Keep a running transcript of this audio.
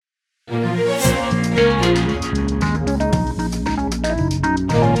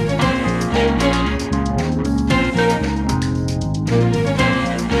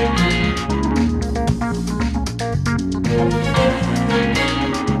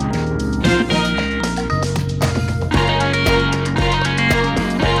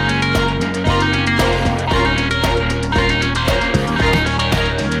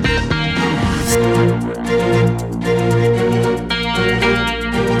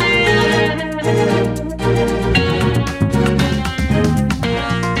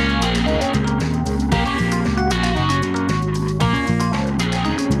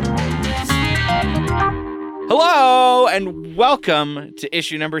Welcome to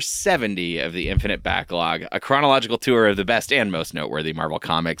issue number 70 of the Infinite Backlog, a chronological tour of the best and most noteworthy Marvel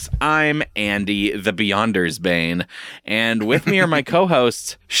comics. I'm Andy, the Beyonder's Bane, and with me are my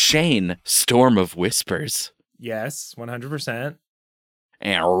co-hosts, Shane, Storm of Whispers. Yes, 100%.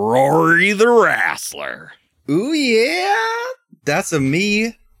 And Rory the Wrestler. Ooh, yeah. That's a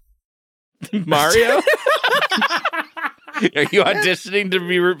me. Mario? Are you auditioning to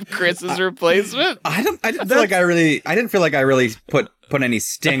be Chris's replacement? I didn't feel like I really put any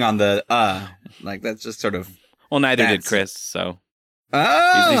sting on the like that's just sort of. Well, neither did Chris, so.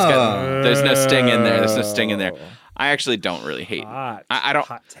 Oh. There's no sting in there. There's no sting in there. I actually don't really hate. I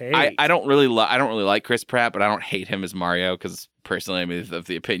don't really like Chris Pratt, but I don't hate him as Mario because personally, I'm of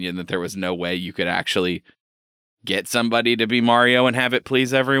the opinion that there was no way you could actually get somebody to be Mario and have it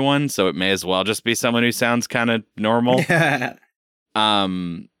please everyone, so it may as well just be someone who sounds kind of normal.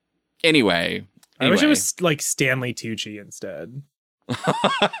 Anyway. I wish it was like Stanley Tucci instead.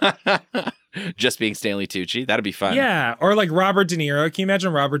 Just being Stanley Tucci, that'd be fun. Yeah, or like Robert De Niro. Can you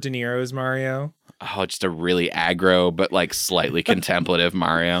imagine Robert De Niro as Mario? Oh, just a really aggro but like slightly contemplative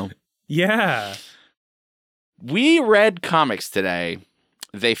Mario. Yeah. We read comics today.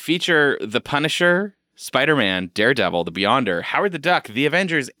 They feature The Punisher, Spider-Man, Daredevil, The Beyonder, Howard the Duck, The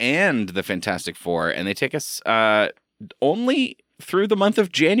Avengers, and The Fantastic Four. And they take us only through the month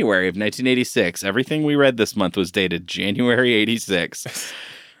of January of 1986. Everything we read this month was dated January 86.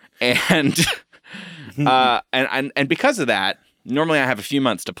 And because of that, normally I have a few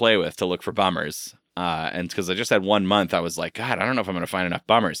months to play with to look for bummers. And because I just had 1 month, I was like, God, I don't know if I'm going to find enough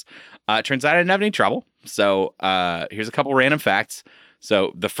bummers. Turns out I didn't have any trouble. So here's a couple random facts.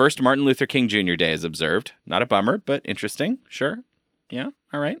 So the first Martin Luther King Jr. Day is observed. Not a bummer, but interesting. Sure. Yeah.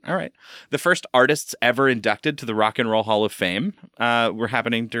 All right. The first artists ever inducted to the Rock and Roll Hall of Fame were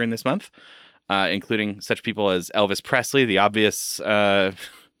happening during this month, including such people as Elvis Presley, the obvious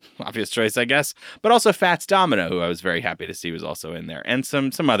choice, I guess, but also Fats Domino, who I was very happy to see was also in there, and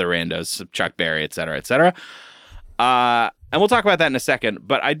some other randos, Chuck Berry, et cetera, et cetera. And we'll talk about that in a second.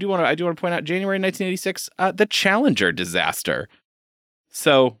 But I do want to point out January 1986, the Challenger disaster.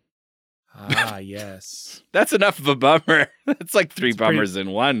 So, yes, that's enough of a bummer. That's like three bummers in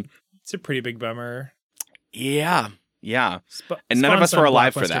one. It's a pretty big bummer. Yeah. And none of us were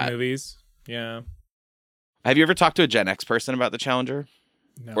alive for that. Movies. Yeah. Have you ever talked to a Gen X person about the Challenger?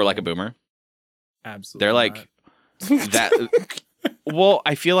 No. Or like a boomer? Absolutely. They're like that. Well,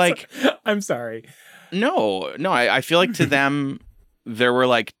 I feel like. I'm sorry. No. I feel like to them, there were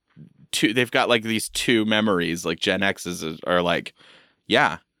like two. They've got like these two memories. Like Gen X's are like.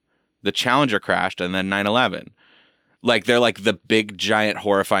 Yeah, the Challenger crashed and then 9/11. Like they're like the big, giant,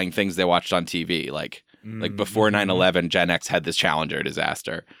 horrifying things they watched on TV. Like before 9/11, Gen X had this Challenger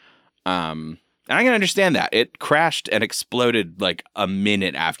disaster. And I can understand that. It crashed and exploded like a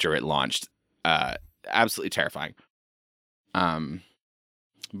minute after it launched. Absolutely terrifying.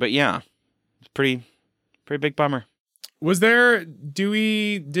 But yeah, it's pretty big bummer.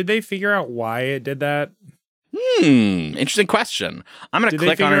 Did they figure out why it did that? Interesting question. I'm going to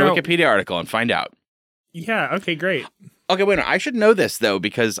click on our Wikipedia article and find out. Yeah, okay, great. Okay, wait, I should know this, though,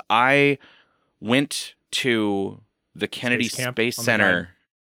 because I went to the Kennedy Space Center.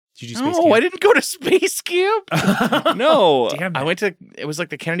 Did you do Space Camp? I didn't go to Space Camp. No. Damn it. I went to, it was like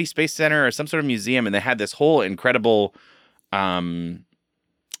the Kennedy Space Center or some sort of museum, and they had this whole incredible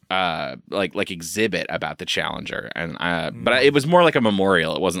like exhibit about the Challenger, and but it was more like a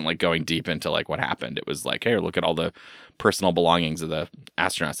memorial. It wasn't like going deep into like what happened. It was like, hey, look at all the personal belongings of the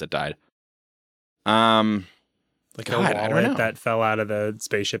astronauts that died. Like a wallet that fell out of the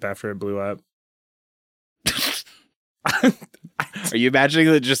spaceship after it blew up. Are you imagining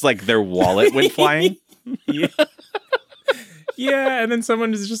that just like their wallet went flying? Yeah. Yeah, and then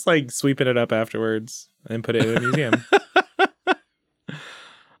someone is just like sweeping it up afterwards and put it in a museum.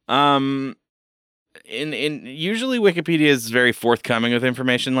 Usually Wikipedia is very forthcoming with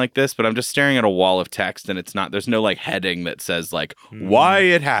information like this, but I'm just staring at a wall of text and there's no like heading that says like why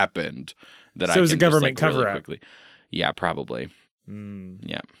it happened. that So I it was can a government just, like, really cover-up. quickly. Yeah, probably. Mm.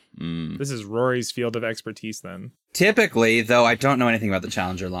 Yeah. Mm. This is Rory's field of expertise then. Typically, though, I don't know anything about the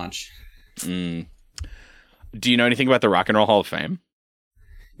Challenger launch. Mm. Do you know anything about the Rock and Roll Hall of Fame?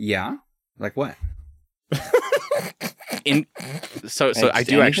 Yeah? Like what? So Like I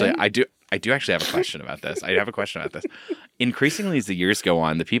do anything? actually have a question about this. I have a question about this. Increasingly, as the years go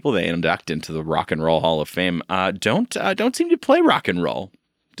on, the people they induct into the Rock and Roll Hall of Fame don't seem to play rock and roll.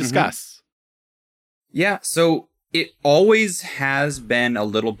 Discuss. Yeah, so it always has been a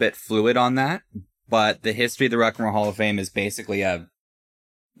little bit fluid on that, but the history of the Rock and Roll Hall of Fame is basically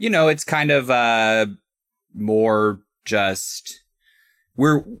it's kind of more just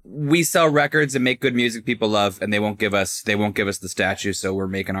we sell records and make good music people love, and they won't give us the statue, so we're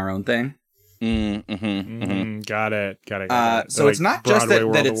making our own thing. Got it. So it's not just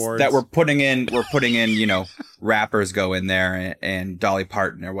that we're putting in rappers go in there and Dolly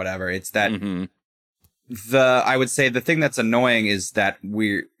Parton or whatever. It's that I would say the thing that's annoying is that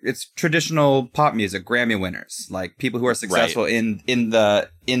it's traditional pop music, Grammy winners, like people who are successful in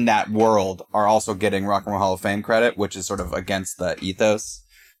that world are also getting Rock and Roll Hall of Fame credit, which is sort of against the ethos.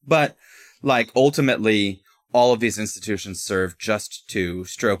 But like ultimately, all of these institutions serve just to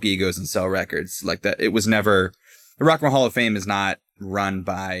stroke egos and sell records. Like that, it was never the Rock and Roll Hall of Fame is not run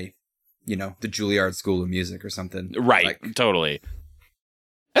by the Juilliard School of Music or something. Right. Totally.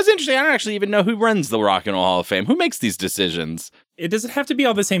 That's interesting. I don't actually even know who runs the Rock and Roll Hall of Fame. Who makes these decisions? It doesn't have to be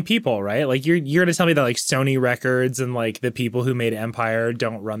all the same people, right? Like you're going to tell me that like Sony Records and like the people who made Empire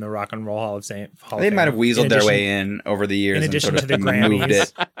don't run the Rock and Roll Hall of Fame. They might have weaseled their way in over the years. In addition and sort to of the Grammys. moved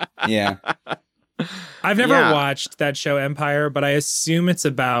it. Yeah. I've never watched that show Empire, but I assume it's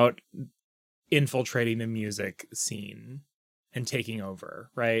about infiltrating the music scene and taking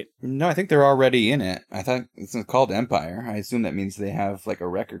over, right? No, I think they're already in it. I thought it's called Empire. I assume that means they have like a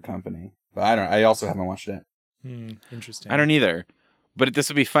record company. But I also haven't watched it. Interesting. I don't either. But this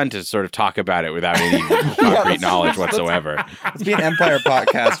would be fun to sort of talk about it without any concrete knowledge whatsoever. Let's be an Empire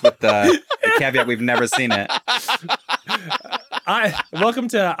podcast with the caveat we've never seen it. Welcome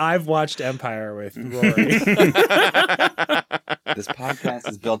to I've Watched Empire with Rory. This podcast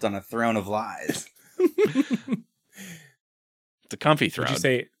is built on a throne of lies. It's a comfy throne. Would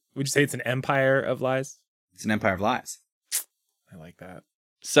you say it's an empire of lies? It's an empire of lies. I like that.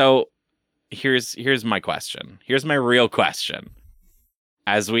 So here's my question. Here's my real question.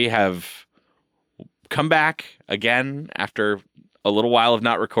 As we have come back again after a little while of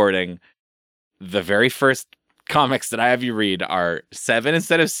not recording, the very first comics that I have you read are 7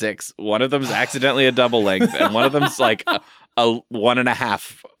 instead of 6. One of them's accidentally a double length, and one of them's like a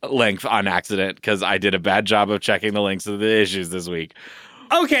 1.5 length on accident because I did a bad job of checking the links of the issues this week.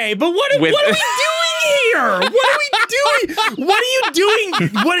 Okay, but what are we doing here? What are we doing? What are you doing?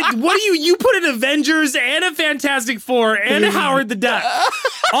 What are you put an Avengers and a Fantastic Four and a Howard the Duck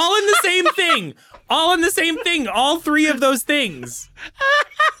all in the same thing. All in the same thing. All 3 of those things.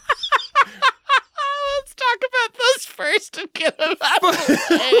 Let's talk about those first and get them out of the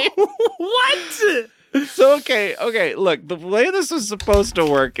way. What? So, okay, look, the way this was supposed to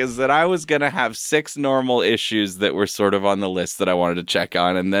work is that I was going to have 6 normal issues that were sort of on the list that I wanted to check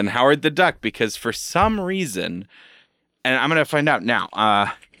on, and then Howard the Duck, because for some reason, and I'm going to find out now,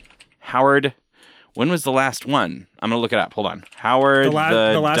 Howard, when was the last one? I'm going to look it up. Hold on. Howard the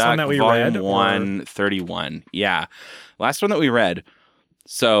last Duck, one that we Volume read? 131. Yeah, last one that we read.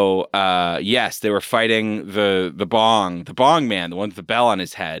 So, yes, they were fighting the Bong Man, the one with the bell on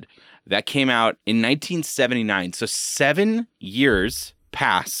his head. That came out in 1979. So 7 years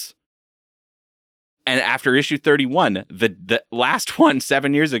pass. And after issue 31, the last one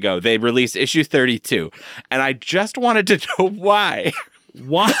 7 years ago, they released issue 32. And I just wanted to know why.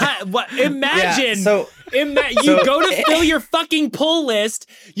 What? Imagine. You go to fill your fucking pull list.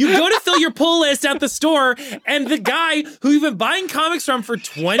 You go to fill your pull list at the store, and the guy who you've been buying comics from for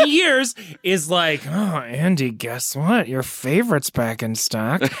 20 years is like, "Oh, Andy, guess what? Your favorite's back in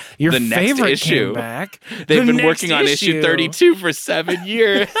stock. Your The next favorite issue. came back. They've been working on issue 32 for 7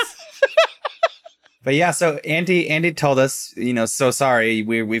 years." But yeah, so Andy told us, so sorry,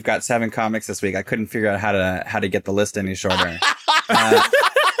 we've got 7 comics this week. I couldn't figure out how to get the list any shorter.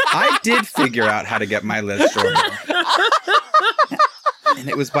 I did figure out how to get my list shorter. And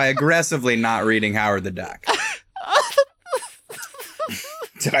it was by aggressively not reading Howard the Duck.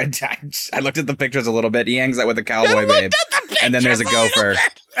 I looked at the pictures a little bit. He hangs out with a cowboy babe. And then there's a gopher.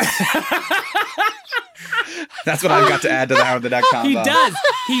 That's what I've got to add to the Howard the Duck combo.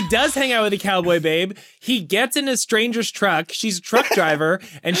 He does hang out with a cowboy babe. He gets in a stranger's truck. She's a truck driver,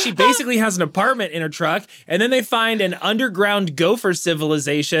 and she basically has an apartment in her truck. And then they find an underground gopher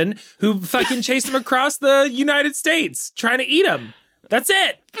civilization who fucking chase him across the United States, trying to eat him. That's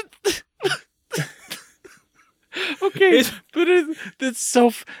it. Okay, but that's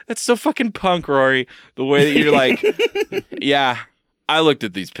so fucking punk, Rory. The way that you're like, yeah, I looked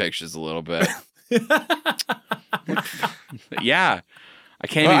at these pictures a little bit. Yeah, I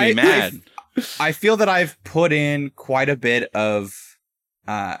can't even be mad. I feel that I've put in quite a bit of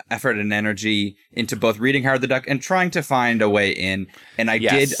effort and energy into both reading Howard the Duck and trying to find a way in. And I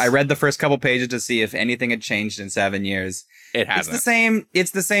read the first couple pages to see if anything had changed in 7 years. It hasn't.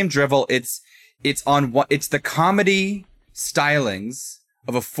 It's the same drivel. It's the comedy stylings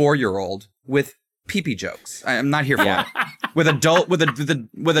of a 4-year-old with pee-pee jokes. I'm not here for it. With adult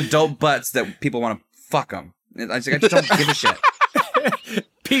butts that people want to fuck them. I just don't give a shit.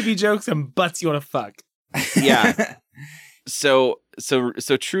 Pee-pee jokes and butts you want to fuck. Yeah. So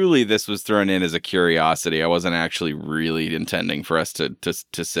truly, this was thrown in as a curiosity. I wasn't actually really intending for us to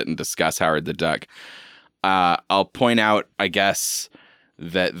sit and discuss Howard the Duck. I'll point out, I guess,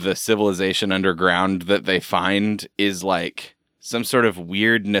 that the civilization underground that they find is like some sort of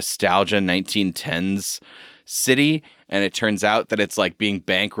weird nostalgia 1910s city. And it turns out that it's like being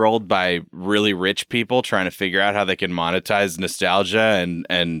bankrolled by really rich people trying to figure out how they can monetize nostalgia.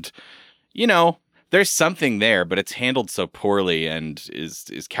 And you know, there's something there, but it's handled so poorly and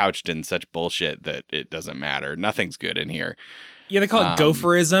is couched in such bullshit that it doesn't matter. Nothing's good in here. Yeah, they call it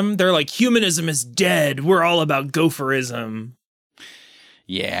gopherism. They're like, humanism is dead. We're all about gopherism.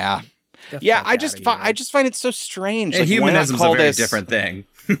 Yeah. Yeah, I just find it so strange. Like, humanism's a very different thing.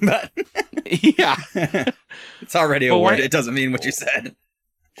 But yeah. It's already a word. It doesn't mean what you said.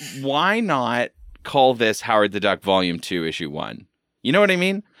 Why not call this Howard the Duck Volume 2, Issue 1? You know what I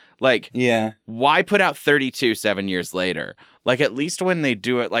mean? Like, yeah. Why put out 32 7 years later? Like, at least when they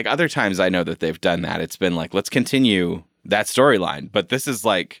do it, like other times I know that they've done that, it's been like, let's continue that storyline. But this is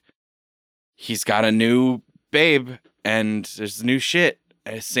like, he's got a new babe and there's new shit.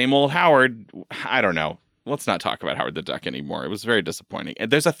 Same old Howard. I don't know. Let's not talk about Howard the Duck anymore. It was very disappointing.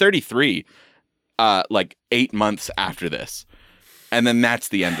 And there's a 33, like 8 months after this, and then that's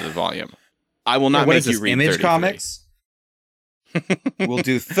the end of the volume. I will not make you read Image 33. Comics. We'll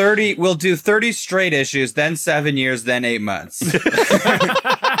do 30. We'll do 30 straight issues, then 7 years, then 8 months. They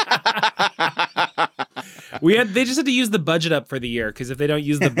just had to use the budget up for the year, because if they don't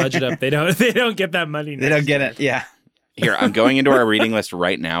use the budget up, they don't get that money. They don't get it. Yeah. Here, I'm going into our reading list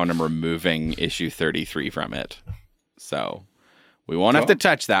right now, and I'm removing issue 33 from it. So we won't have to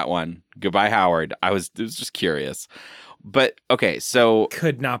touch that one. Goodbye, Howard. It was just curious. But, okay, so...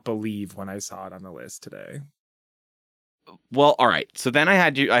 Could not believe when I saw it on the list today. Well, all right. So then I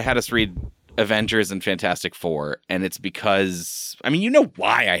had us read Avengers and Fantastic Four, and it's because, I mean, you know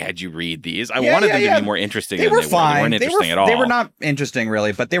why I had you read these. I wanted them to be more interesting than they were. They weren't interesting at all. They were not interesting,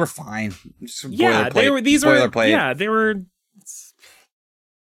 really, but they were fine. They were.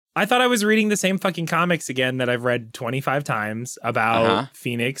 I thought I was reading the same fucking comics again that I've read 25 times about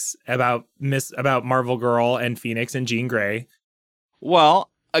Phoenix, about Marvel Girl and Phoenix and Jean Grey. Well,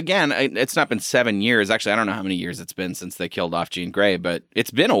 again, it's not been 7 years. Actually, I don't know how many years it's been since they killed off Jean Grey, but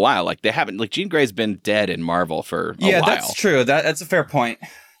it's been a while. Like, they haven't, like, Jean Grey's been dead in Marvel for a while. Yeah, that's true. That's a fair point.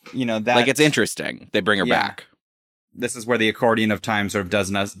 You know, that, like, it's interesting. They bring her back. This is where the accordion of time sort of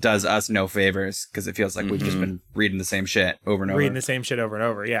does us no favors, because it feels like we've just been reading the same shit over and over. Reading the same shit over and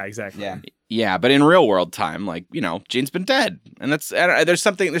over. Yeah, exactly. Yeah, but in real world time, like, you know, Jean's been dead, and there's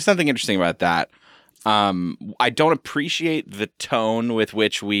something interesting about that. I don't appreciate the tone with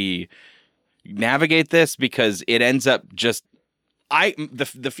which we navigate this, because it ends up just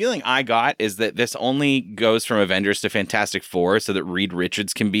the feeling I got is that this only goes from Avengers to Fantastic Four so that Reed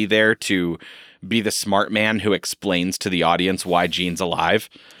Richards can be there to be the smart man who explains to the audience why Jean's alive.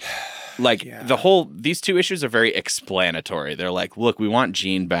 Like, these two issues are very explanatory. They're like, look, we want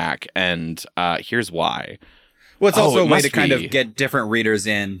Jean back, and here's why. Well, it's also a way to kind of get different readers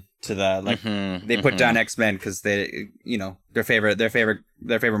in to the, like, they put down X-Men because they, you know, their favorite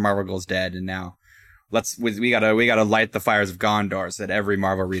Marvel girl's dead, and now we gotta light the fires of Gondor so that every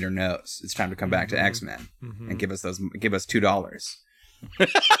Marvel reader knows it's time to come back to X-Men and give us $2.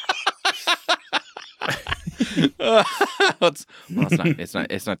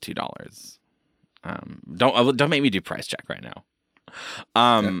 It's not $2. Don't make me do price check right now.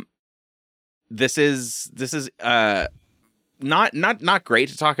 This is not great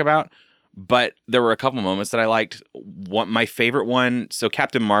to talk about, But there were a couple moments that I liked. My favorite one, so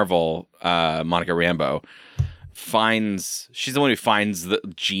Captain Marvel, Monica Rambeau, she's the one who finds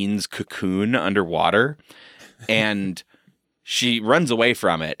Jean's cocoon underwater, and she runs away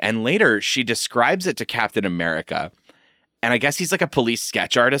from it. And later she describes it to Captain America. And I guess he's like a police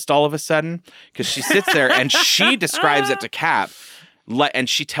sketch artist all of a sudden, because she sits there and she describes it to Cap. And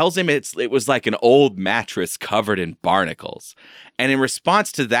she tells him it was like an old mattress covered in barnacles. And in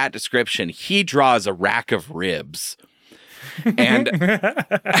response to that description, he draws a rack of ribs. And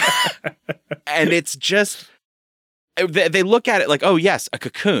and it's just, they look at it like, oh yes, a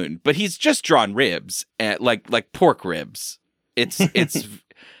cocoon, but he's just drawn ribs, like pork ribs. It's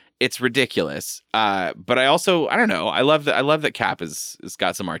ridiculous. But I don't know. I love that Cap has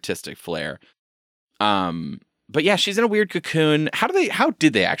got some artistic flair. But yeah, she's in a weird cocoon. How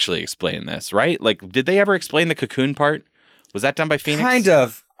did they actually explain this, right? Like, did they ever explain the cocoon part? Was that done by Phoenix? Kind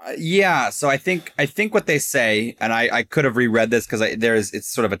of. Yeah. So I think what they say, and I could have reread this because it's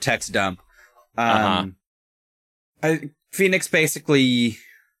sort of a text dump. Phoenix basically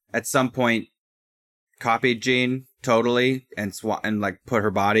at some point copied Jean totally and like put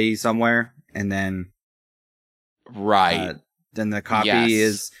her body somewhere, and then right. Then the copy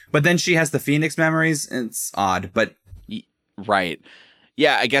is, but then she has the Phoenix memories. And it's odd, but right,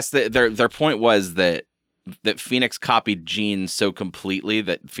 yeah. I guess their point was that Phoenix copied Jean so completely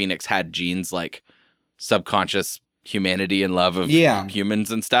that Phoenix had Jean's like subconscious humanity and love of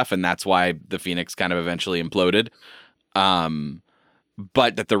humans and stuff, and that's why the Phoenix kind of eventually imploded.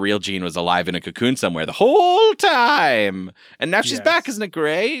 But that the real Jean was alive in a cocoon somewhere the whole time, and now she's back. Isn't it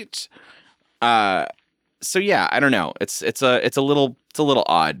great? So yeah, I don't know. It's a little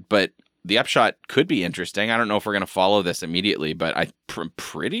odd, but the upshot could be interesting. I don't know if we're gonna follow this immediately, but I'm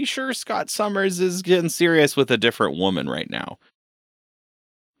pretty sure Scott Summers is getting serious with a different woman right now.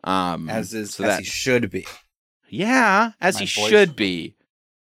 As he should be. Yeah, as he should be.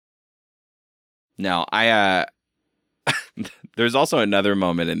 No, there's also another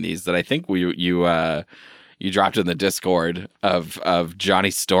moment in these that I think you dropped in the Discord of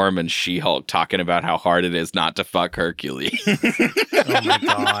Johnny Storm and She-Hulk talking about how hard it is not to fuck Hercules. Oh my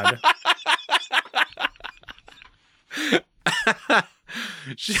god.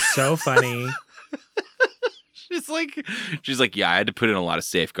 So funny. She's like, yeah, I had to put in a lot of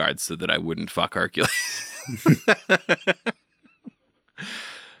safeguards so that I wouldn't fuck Hercules.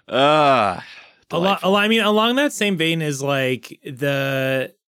 I mean, along that same vein is like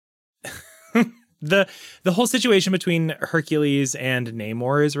the whole situation between Hercules and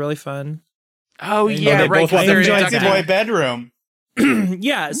Namor is really fun. Oh yeah, they both want their Dixie Boy bedroom.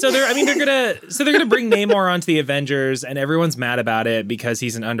 Yeah, so they're gonna bring Namor onto the Avengers, and everyone's mad about it because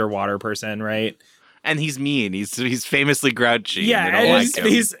he's an underwater person, right? And he's mean. He's famously grouchy. Yeah, and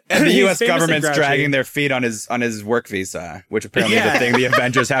the U.S. government's dragging their feet on his work visa, which apparently is a thing the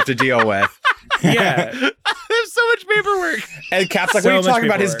Avengers have to deal with. Yeah. There's so much paperwork. And Cap's like, what are you talking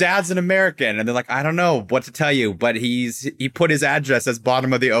about? His dad's an American. And they're like, I don't know what to tell you, but he put his address as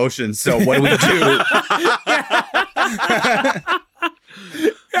bottom of the ocean. So what do we do?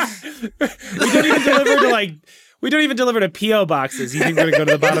 We don't even deliver to P.O. boxes. You think we're going to go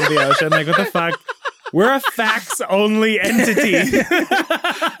to the bottom of the ocean? Like, what the fuck? We're a fax-only entity.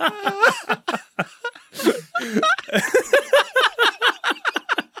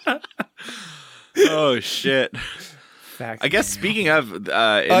 Oh, shit. I guess speaking of...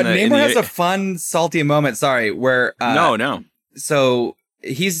 Namor has a fun, salty moment, where... No. So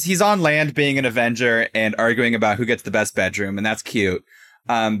he's on land being an Avenger and arguing about who gets the best bedroom, and that's cute.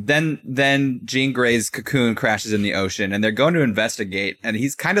 Then Jean Grey's cocoon crashes in the ocean, and they're going to investigate, and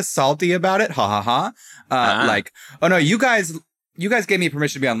he's kind of salty about it. Ha ha ha. Like, oh no, you guys gave me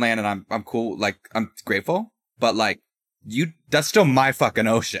permission to be on land, and I'm cool. Like, I'm grateful, but like, that's still my fucking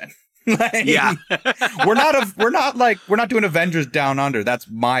ocean. Like, yeah. we're not doing Avengers Down Under. That's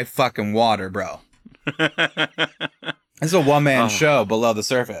my fucking water, bro. It's a one-man show below the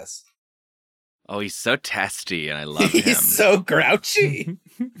surface. Oh, he's so testy, and I love him. He's so grouchy.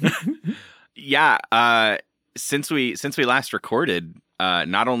 Yeah. Since we last recorded,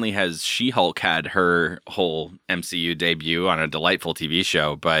 not only has She-Hulk had her whole MCU debut on a delightful TV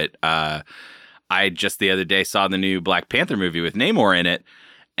show, but I just the other day saw the new Black Panther movie with Namor in it,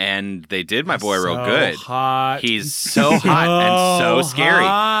 and they did my boy real good. Hot. He's so hot and so scary.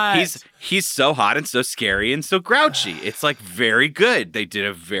 Hot. He's so hot and so scary and so grouchy. It's like very good. They did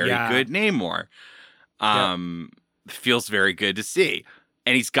a very good Namor. Feels very good to see.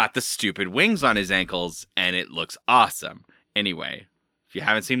 And he's got the stupid wings on his ankles, and it looks awesome. Anyway, If you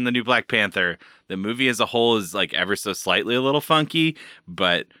haven't seen the new Black Panther, the movie as a whole is like ever so slightly a little funky,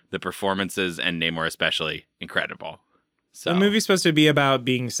 but the performances and Namor especially incredible. So the movie's supposed to be about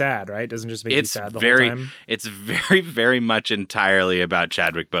being sad, right? It doesn't just make you sad the whole time. It's very, very much entirely about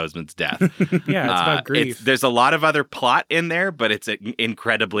Chadwick Boseman's death. Yeah, it's about grief. There's a lot of other plot in there, but it's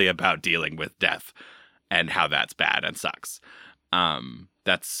incredibly about dealing with death and how that's bad and sucks.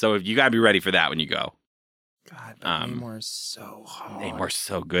 That's so you got to be ready for that when you go. God, Namor's so hard. Namor's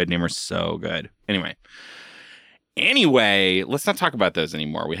so good. Namor's so good. Anyway, let's not talk about those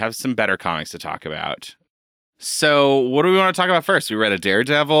anymore. We have some better comics to talk about. So, what do we want to talk about first? We read a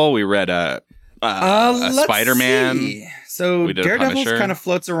Daredevil. We read a Spider-Man. See. So Daredevil's kind of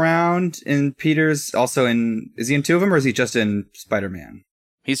floats around in Peter's. Also is he in two of them or is he just in Spider-Man?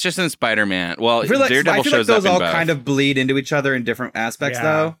 He's just in Spider-Man. Well, Daredevil I feel shows like those up all in both. kind of bleed into each other in different aspects,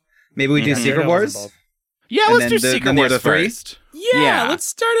 though. Maybe we do Secret Wars. Yeah, let's do Secret Wars first. Yeah, let's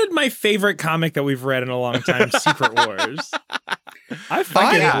start at my favorite comic that we've read in a long time, Secret Wars. I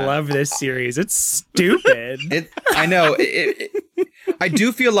fucking love this series. It's stupid. I know. I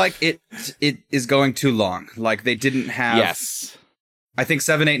do feel like it is going too long. Like they didn't have. Yes. I think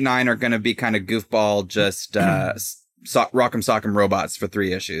 7, 8, 9 are going to be kind of goofball, just rock'em sock'em robots for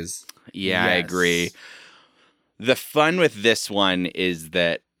 3 issues. Yeah, yes. I agree. The fun with this one is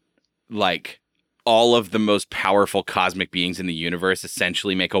that, like, all of the most powerful cosmic beings in the universe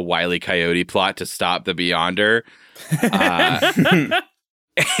essentially make a Wile E. Coyote plot to stop the Beyonder.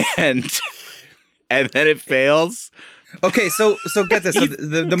 And then it fails. Okay, so get this. So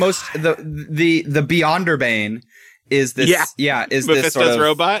the Beyonder Bane is this is Mephisto's this sort of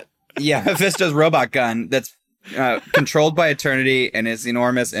robot? Yeah, Mephisto's robot gun that's controlled by Eternity and is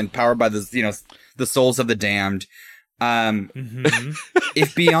enormous and powered by the souls of the damned.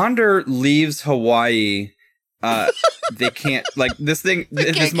 If Beyonder leaves Hawaii, they can't, like, this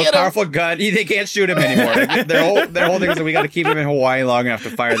most powerful gun, they can't shoot him anymore. Their whole thing is that we got to keep him in Hawaii long enough to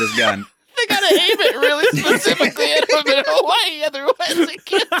fire this gun. They got to aim it really specifically at him in Hawaii, otherwise they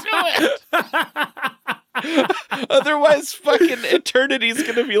can't do it. Otherwise fucking Eternity's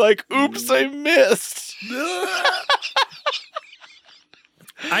gonna be like, oops, I missed.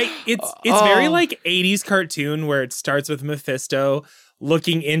 It's very like 80s cartoon where it starts with Mephisto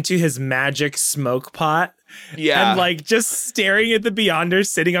looking into his magic smoke pot. Yeah. And like just staring at the Beyonder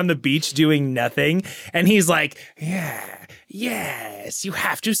sitting on the beach doing nothing. And he's like, yes, you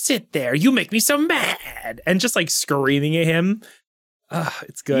have to sit there. You make me so mad. And just like screaming at him.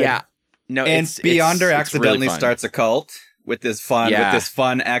 It's good. Yeah. No, and Beyonder accidentally really starts a cult with this fun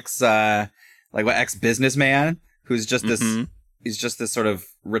ex businessman who's just this. He's just this sort of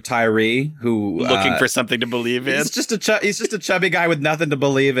retiree who looking for something to believe in. He's just a chubby guy with nothing to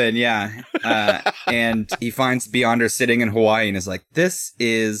believe in. Yeah, and he finds Beyonder sitting in Hawaii and is like, "This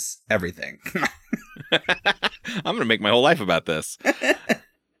is everything." I'm gonna make my whole life about this.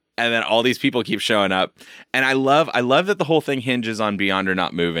 And then all these people keep showing up, and I love that the whole thing hinges on Beyonder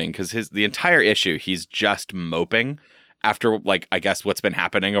not moving because the entire issue he's just moping. After, like, I guess what's been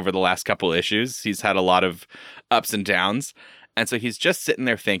happening over the last couple issues, he's had a lot of ups and downs. And so he's just sitting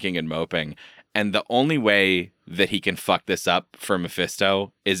there thinking and moping. And the only way that he can fuck this up for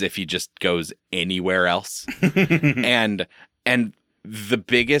Mephisto is if he just goes anywhere else. and the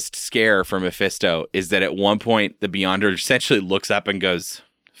biggest scare for Mephisto is that at one point, the Beyonder essentially looks up and goes,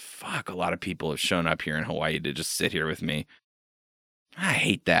 fuck, a lot of people have shown up here in Hawaii to just sit here with me. I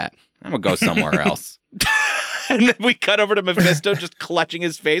hate that. I'm going to go somewhere else. And then we cut over to Mephisto just clutching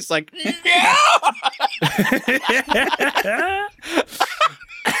his face like, no!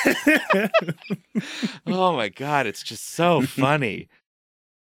 Oh my God, it's just so funny.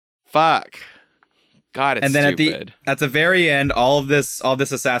 Fuck. God, it's stupid. And then at the very end, all this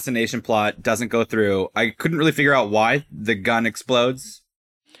assassination plot doesn't go through. I couldn't really figure out why the gun explodes.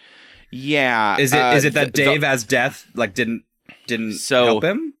 Yeah. Is it that Dave as Death like didn't help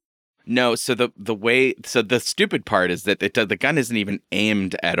him? No, so the stupid part is that the gun isn't even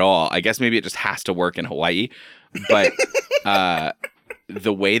aimed at all. I guess maybe it just has to work in Hawaii, but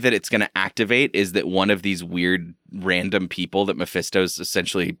the way that it's going to activate is that one of these weird random people that Mephisto's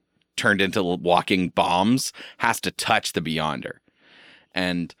essentially turned into walking bombs has to touch the Beyonder,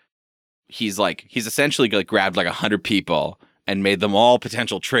 and he's essentially like grabbed like 100 people and made them all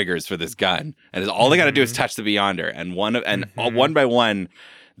potential triggers for this gun, and all they got to do is touch the Beyonder, and one by one.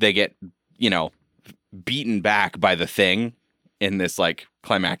 They get, beaten back by the Thing in this like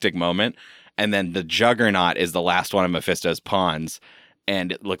climactic moment. And then the Juggernaut is the last one of Mephisto's pawns.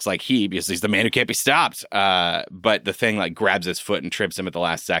 And it looks like because he's the man who can't be stopped. But the Thing like grabs his foot and trips him at the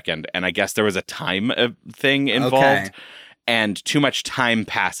last second. And I guess there was a time thing involved. Okay. and too much time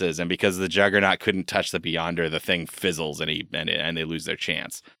passes, and because the Juggernaut couldn't touch the Beyonder, the thing fizzles, and they lose their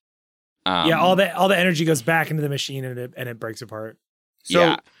chance. All the energy goes back into the machine, and it breaks apart.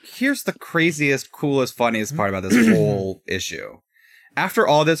 So here's the craziest, coolest, funniest part about this whole issue. After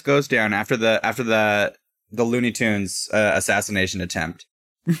all this goes down, after the Looney Tunes assassination attempt,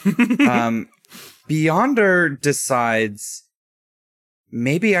 Beyonder decides,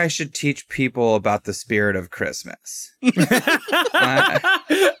 maybe I should teach people about the spirit of Christmas.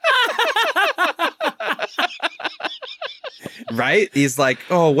 Right? He's like,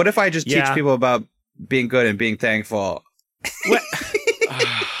 oh, what if I just teach people about being good and being thankful? What?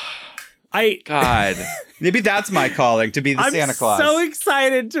 God. Maybe that's my calling, to be the Santa Claus. I'm so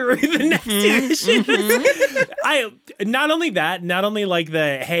excited to read the next issue. Not only like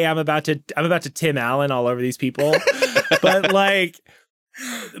the, hey, I'm about to Tim Allen all over these people, but like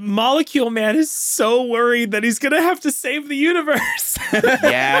Molecule Man is so worried that he's gonna have to save the universe.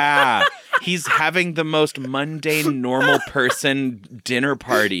 Yeah. He's having the most mundane, normal person dinner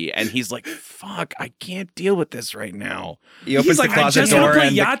party, and he's like, fuck, I can't deal with this right now. He opens the closet door,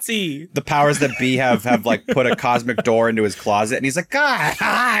 and Yahtzee. The powers that be have like put a cosmic door into his closet, and he's like,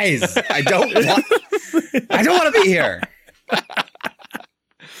 guys, I don't want to be here.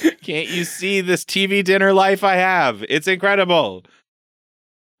 Can't you see this TV dinner life I have? It's incredible.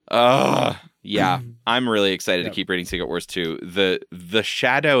 Yeah, I'm really excited to keep reading Secret Wars 2. The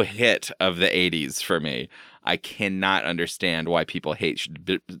shadow hit of the 80s for me. I cannot understand why people hate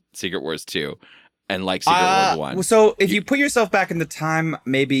Secret Wars 2 and like Secret Wars 1. So if you put yourself back in the time,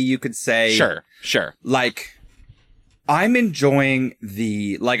 maybe you could say... Sure. Like, I'm enjoying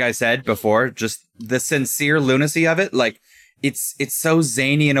like I said before, just the sincere lunacy of it. Like, it's so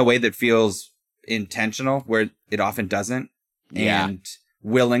zany in a way that feels intentional, where it often doesn't. Yeah. And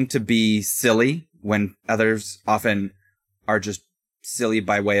willing to be silly when others often are just silly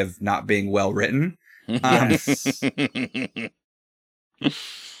by way of not being well written. Yes.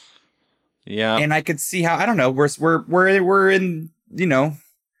 Yeah. And I could see how, I don't know, we're in, we're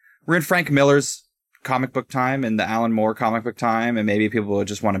in Frank Miller's comic book time and the Alan Moore comic book time, and maybe people will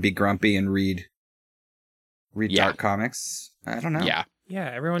just want to be grumpy and read dark comics. I don't know.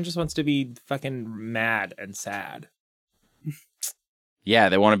 Yeah, everyone just wants to be fucking mad and sad. Yeah,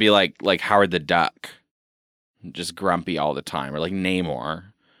 they want to be like Howard the Duck, just grumpy all the time, or like Namor,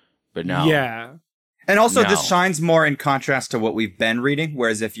 but no. Yeah. And also, this shines more in contrast to what we've been reading,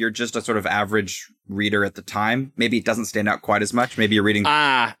 whereas if you're just a sort of average reader at the time, maybe it doesn't stand out quite as much. Maybe you're reading...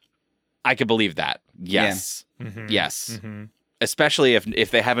 I could believe that. Yes. Yeah. Mm-hmm. Yes. Mm-hmm. Especially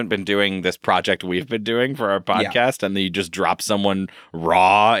if they haven't been doing this project we've been doing for our podcast, and then you just drop someone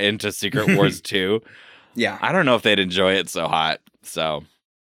raw into Secret Wars 2. Yeah. I don't know if they'd enjoy it so hot. So,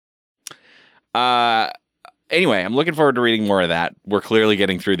 anyway, I'm looking forward to reading more of that. We're clearly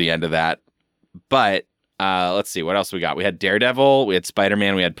getting through the end of that. But let's see, what else we got? We had Daredevil, we had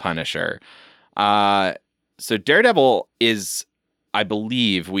Spider-Man, we had Punisher. So Daredevil is, I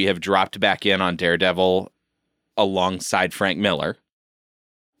believe, we have dropped back in on Daredevil alongside Frank Miller,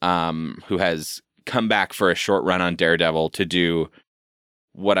 who has come back for a short run on Daredevil to do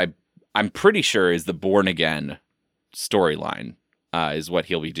what I'm pretty sure is the Born Again storyline, is what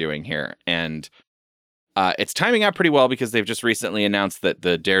he'll be doing here. And it's timing out pretty well because they've just recently announced that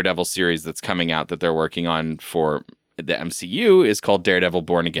the Daredevil series that's coming out that they're working on for the MCU is called Daredevil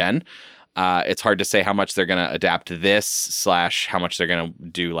Born Again. It's hard to say how much they're going to adapt this / how much they're going to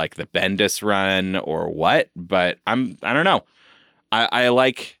do like the Bendis run or what, but I don't know. I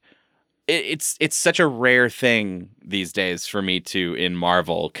like it's such a rare thing these days for me to, in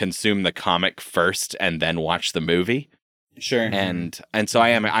Marvel, consume the comic first and then watch the movie. Sure. And so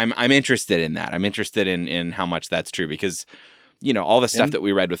I'm interested in that. I'm interested in how much that's true because, all the stuff that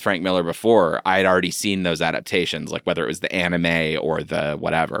we read with Frank Miller before, I'd already seen those adaptations, like whether it was the anime or the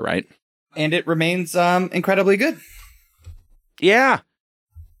whatever, right? And it remains incredibly good. Yeah.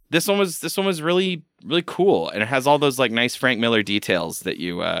 This one was really, really cool. And it has all those like nice Frank Miller details that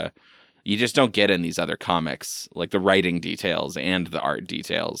you just don't get in these other comics, like the writing details and the art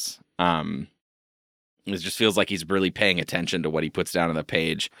details. It just feels like he's really paying attention to what he puts down on the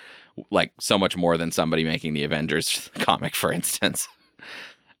page, like so much more than somebody making the Avengers comic, for instance.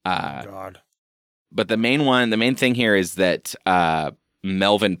 God. But the main thing here is that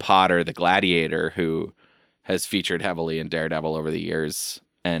Melvin Potter, the Gladiator, who has featured heavily in Daredevil over the years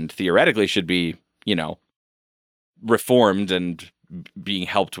and theoretically should be, reformed and being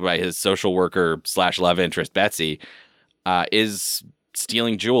helped by his social worker / love interest, Betsy, is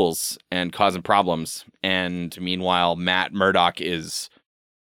stealing jewels and causing problems. And meanwhile, Matt Murdock is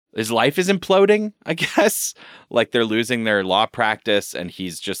his life is imploding, I guess. Like they're losing their law practice and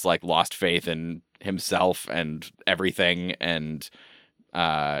he's just like lost faith in himself and everything. And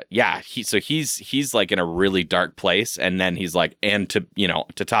he's like in a really dark place. And then he's like, and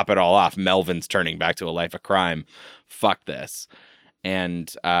to top it all off, Melvin's turning back to a life of crime. Fuck this.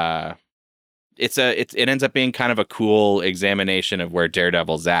 And it ends up being kind of a cool examination of where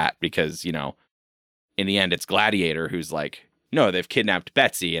Daredevil's at, because, in the end it's Gladiator who's like, no, they've kidnapped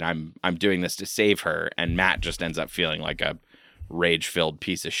Betsy and I'm doing this to save her. And Matt just ends up feeling like a rage-filled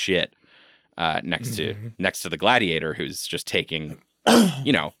piece of shit next to the Gladiator, who's just taking,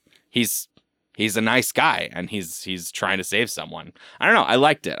 he's a nice guy and he's trying to save someone. I don't know. I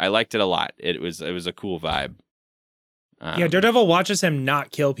liked it. I liked it a lot. It was a cool vibe. Daredevil watches him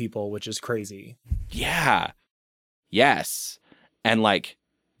not kill people, which is crazy. Yeah. Yes. And like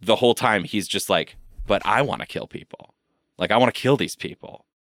the whole time he's just like, but I want to kill people. Like, I want to kill these people.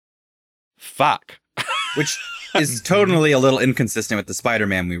 Fuck. Which is totally a little inconsistent with the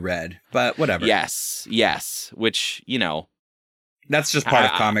Spider-Man we read, but whatever. Yes. Which, that's just part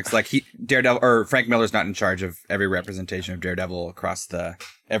of comics. Like Daredevil or Frank Miller's not in charge of every representation of Daredevil across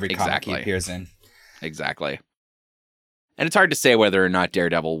every comic he appears in. Exactly. And it's hard to say whether or not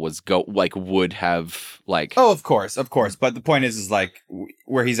Daredevil would have like. Oh, of course. But the point is like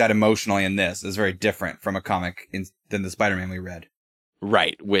where he's at emotionally in this is very different from a comic than the Spider-Man we read.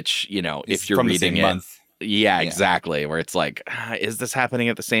 Right. Which, if you're reading it. Month. Yeah, exactly. Where it's like, is this happening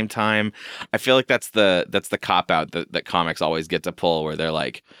at the same time? I feel like that's the cop out that comics always get to pull, where they're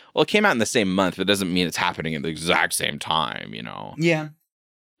like, well, it came out in the same month, but it doesn't mean it's happening at the exact same time, Yeah.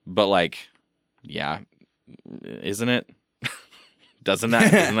 But like, yeah, isn't it? Isn't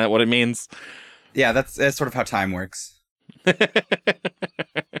that what it means? Yeah, that's sort of how time works. But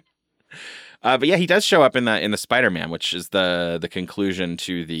yeah, he does show up in the Spider-Man, which is the conclusion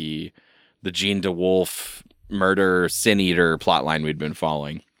to the Jean DeWolf murder Sin Eater plotline we'd been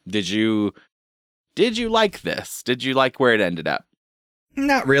following. Did you like this? Did you like where it ended up?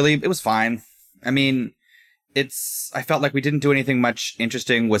 Not really. It was fine. I mean, I felt like we didn't do anything much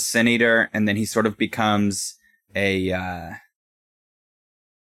interesting with Sin Eater, and then he sort of becomes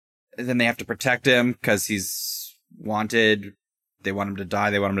then they have to protect him because he's wanted. They want him to die.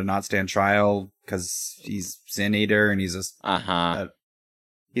 They want him to not stand trial because he's Sin Eater and he's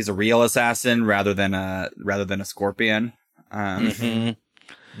he's a real assassin rather than a scorpion.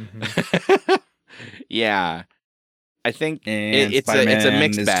 Yeah, I think it's a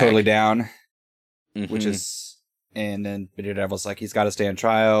mixed bag. Totally down, which is, and then Daredevil's like he's got to stand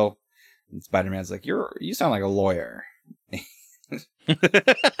trial, and Spider-Man's like you sound like a lawyer.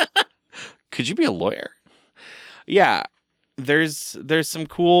 Could you be a lawyer? Yeah, there's some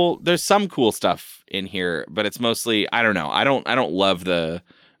cool stuff in here, but it's mostly, I don't know. I don't love the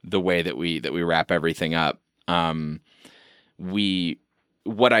way that we wrap everything up.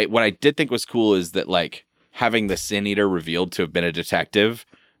 What I did think was cool is that like having the Sin Eater revealed to have been a detective,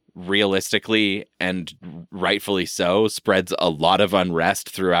 realistically and rightfully so, spreads a lot of unrest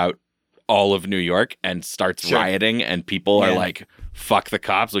throughout all of New York and starts rioting, and people are like, fuck the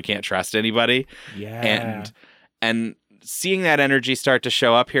cops, we can't trust anybody. Yeah. And seeing that energy start to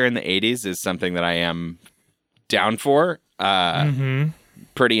show up here in the 80s is something that I am down for.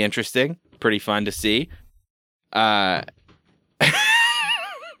 Pretty interesting, pretty fun to see.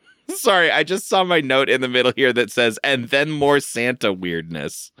 Sorry, I just saw my note in the middle here that says, and then more Santa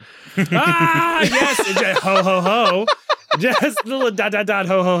weirdness. Yes, ho ho ho. Just little ...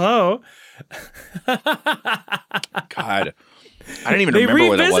 ho ho ho. God, I didn't even remember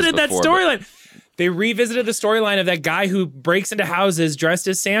what it was before. They revisited that storyline. They revisited the storyline of that guy who breaks into houses dressed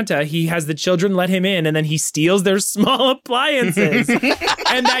as Santa. He has the children let him in, and then he steals their small appliances.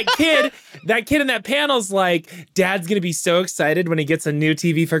 And that kid in that panel's like, Dad's gonna be so excited when he gets a new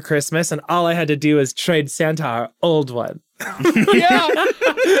TV for Christmas, and all I had to do is trade Santa our old one. Yeah,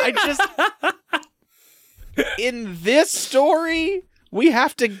 in this story, we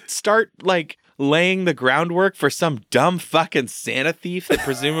have to start like laying the groundwork for some dumb fucking Santa thief that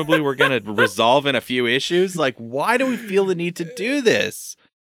presumably we're going to resolve in a few issues. Like, why do we feel the need to do this?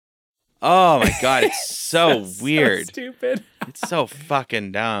 Oh my God, it's so weird. So stupid. It's so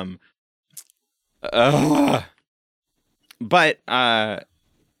fucking dumb. But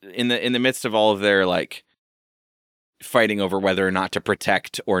in the midst of all of their like fighting over whether or not to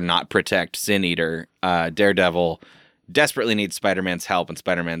protect or not protect Sin Eater, Daredevil desperately needs Spider-Man's help, and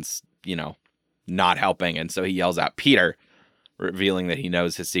Spider-Man's, not helping, and so he yells out Peter, revealing that he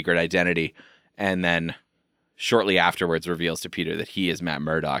knows his secret identity, and then shortly afterwards reveals to Peter that he is Matt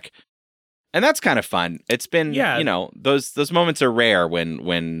Murdock. And that's kind of fun. It's been, you know, those moments are rare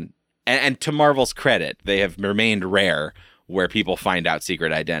when and to Marvel's credit, they have remained rare where people find out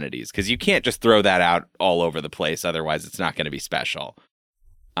secret identities, because you can't just throw that out all over the place. Otherwise, it's not going to be special.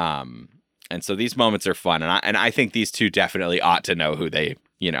 And so these moments are fun. And I think these two definitely ought to know who they,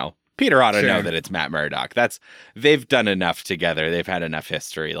 you know, Peter ought to know that it's Matt Murdock. They've done enough together. They've had enough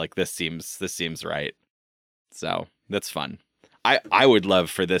history. Like this seems right. So that's fun. I would love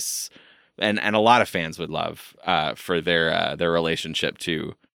for this, and a lot of fans would love for their relationship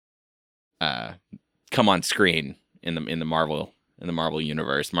to come on screen in the Marvel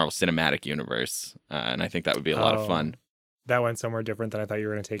universe, Marvel Cinematic Universe, and I think that would be a lot of fun. That went somewhere different than I thought you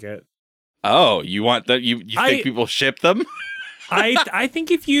were going to take it. Oh, you want that? You think people ship them? I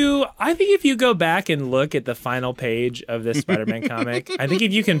think if you go back and look at the final page of this Spider-Man comic, I think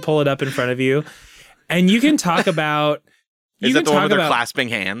if you can pull it up in front of you, and you can talk about, is it the one where they're clasping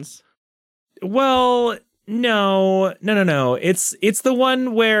hands? Well, no. It's the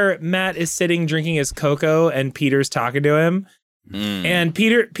one where Matt is sitting drinking his cocoa and Peter's talking to him, and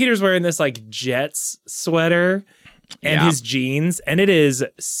Peter's wearing this like Jets sweater and his jeans, and it is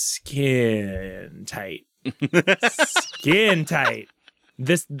skin tight. Skin tight.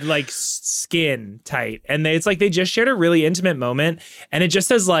 This like skin tight. And it's like they just shared a really intimate moment, and it just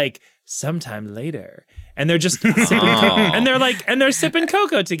says like sometime later. And they're just sipping cocoa, and they're sipping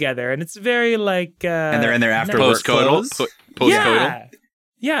cocoa together, and it's very like and they're in their after post-coital.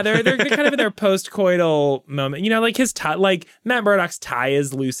 Yeah, they're kind of in their post-coital moment. You know, like his tie, like Matt Murdock's tie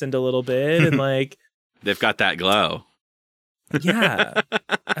is loosened a little bit, and like they've got that glow. Yeah,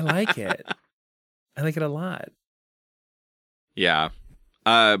 I like it. I like it a lot. Yeah.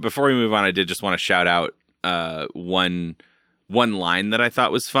 Before we move on, I did just want to shout out one line that I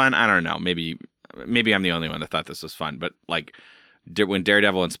thought was fun. I don't know, maybe I'm the only one that thought this was fun, but like when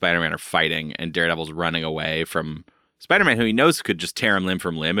Daredevil and Spider-Man are fighting, and Daredevil's running away from Spider-Man, who he knows could just tear him limb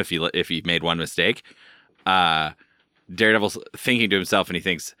from limb if he made one mistake. Daredevil's thinking to himself, and he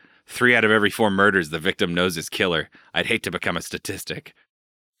thinks, 3 out of every 4 murders the victim knows his killer. I'd hate to become a statistic.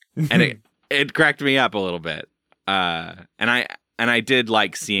 And it cracked me up a little bit. And I did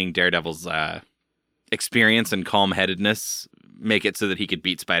like seeing Daredevil's experience and calm-headedness make it so that he could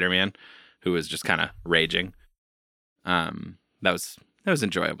beat Spider-Man, who was just kind of raging. That was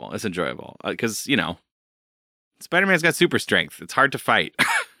enjoyable. It's enjoyable because you know, Spider-Man's got super strength. It's hard to fight.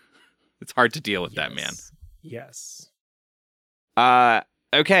 It's hard to deal with that man. Yes.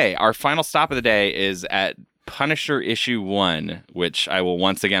 Okay, our final stop of the day is at Punisher issue 1, which I will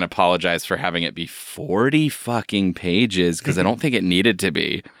once again apologize for having it be 40 fucking pages, because I don't think it needed to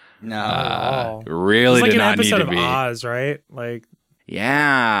be. No. Really did not need to be. It's like an episode of Oz, right? Like.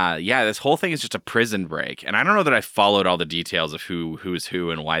 Yeah, this whole thing is just a prison break. And I don't know that I followed all the details of who's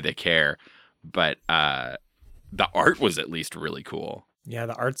who and why they care, but the art was at least really cool. Yeah,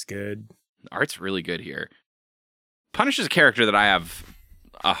 the art's good. The art's really good here. Punisher's a character that I have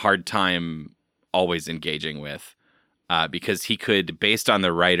a hard time always engaging with, because he could, based on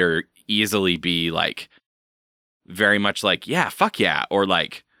the writer, easily be like very much like, yeah, fuck yeah, or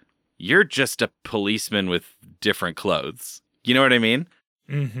like, you're just a policeman with different clothes. You know what I mean?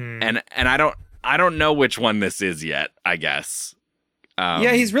 Mm-hmm. And I don't know which one this is yet, I guess.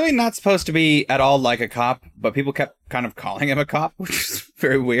 Yeah, he's really not supposed to be at all like a cop, but people kept kind of calling him a cop, which is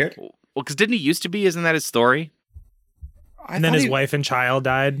very weird. Well, because didn't he used to be? Isn't that his story? And then his wife and child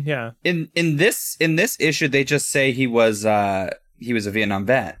died. Yeah. In this issue, they just say he was a Vietnam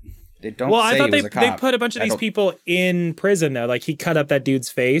vet. They don't. Well, say I thought he was a cop. they put a bunch of these people in prison though. Like he cut up that dude's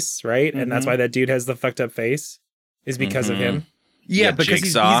face, right? And that's why that dude has the fucked up face. Is because of him. Yeah, because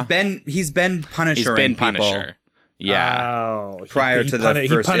he's been Punisher. He's been Punisher. Yeah. Oh, prior to the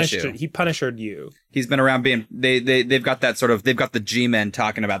first issue, he Punishered you. He's been around being. They've got that sort of. They've got the G-men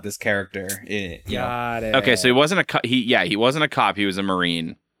talking about this character. Got it. Okay, so he wasn't a cop. He wasn't a cop. He was a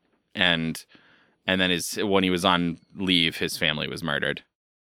Marine, and then when he was on leave, his family was murdered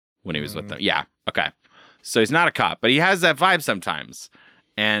when he was with them. Yeah. Okay. So he's not a cop, but he has that vibe sometimes,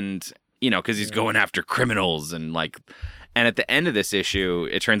 and you know, because he's going after criminals and like. And at the end of this issue,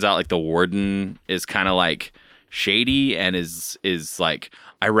 it turns out like the warden is kind of like shady and is like,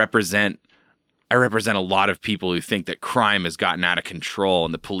 I represent a lot of people who think that crime has gotten out of control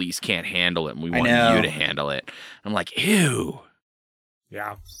and the police can't handle it, and we want you to handle it. I'm like, ew.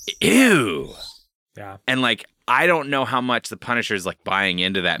 Yeah. Ew. Yeah. And like, I don't know how much the Punisher's like buying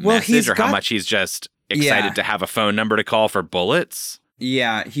into that message, or how much he's just excited to have a phone number to call for bullets.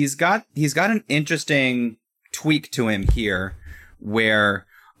 Yeah, he's got an interesting tweak to him here, where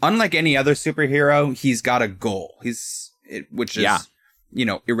unlike any other superhero, he's got a goal. Which is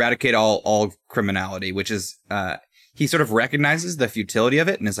eradicate all criminality, which is, he sort of recognizes the futility of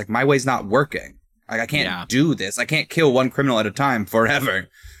it and is like, my way's not working. Like, I can't do this. I can't kill one criminal at a time forever.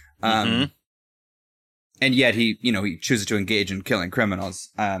 And yet he chooses to engage in killing criminals.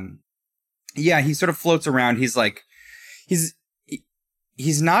 He sort of floats around. He's like, he's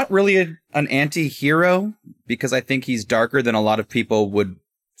not really an anti-hero, because I think he's darker than a lot of people would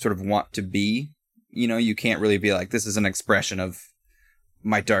sort of want to be. You can't really be like, this is an expression of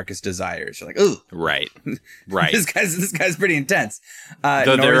my darkest desires. You're like, ooh, right. this guy's pretty intense.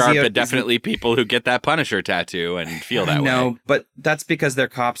 Though there are definitely people who get that Punisher tattoo and feel that way. No, but that's because they're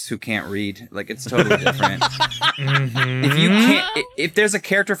cops who can't read. Like, it's totally different. If there's a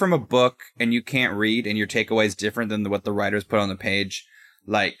character from a book and you can't read and your takeaway is different than what the writers put on the page,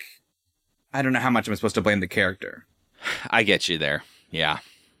 like, I don't know how much I'm supposed to blame the character. I get you there. Yeah,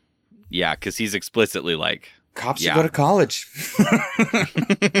 because he's explicitly like, cops should go to college.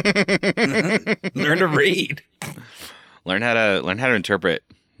 Learn to read. Learn how to interpret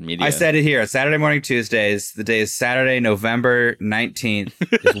media. I said it here. Saturday Morning Tuesdays. The day is Saturday, November 19th.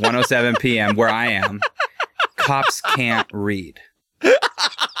 It's 1:07 p.m. where I am. Cops can't read. I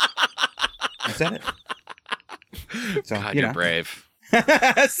said it. So, God, you're brave.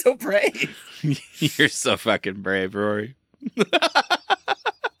 So brave. You're so fucking brave, Rory.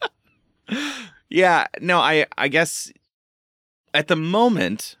 Yeah, no, I guess at the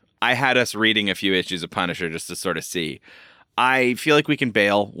moment, I had us reading a few issues of Punisher just to sort of see. I feel like we can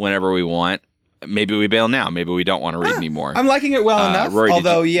bail whenever we want. Maybe we bail now. Maybe we don't want to read anymore. I'm liking it well enough. Rory,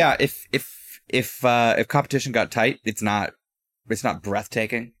 although, if competition got tight, it's not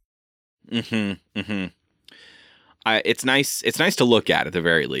breathtaking. It's nice to look at the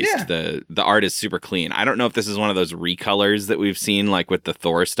very least. Yeah. The art is super clean. I don't know if this is one of those recolors that we've seen, like with the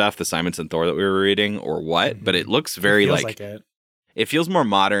Thor stuff, the Simonson Thor that we were reading, or what, but it looks very it feels more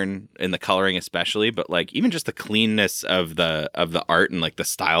modern in the coloring especially, but like even just the cleanness of the art and like the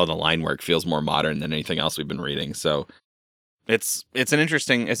style of the line work feels more modern than anything else we've been reading. So it's an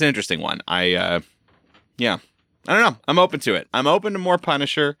interesting one. I don't know. I'm open to it. I'm open to more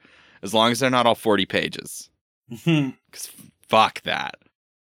Punisher as long as they're not all 40 pages. Because fuck that.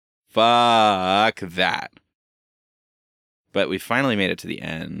 But we finally made it to the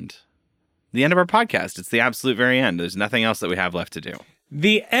end. The end of our podcast. It's the absolute very end. There's nothing else that we have left to do.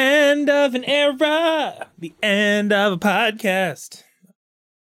 The end of an era. The end of a podcast.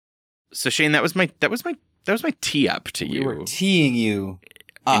 So Shane, that was my tee up to you. We were teeing you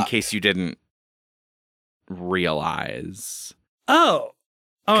up. In case you didn't realize. Oh.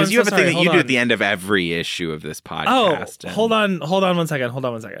 Because you have a thing that you do at the end of every issue of this podcast. Hold on one second.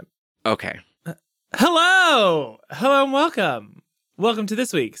 Okay. Hello and welcome. Welcome to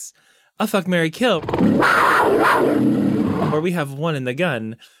this week's A Fuck, Marry, Kill, where we have one in the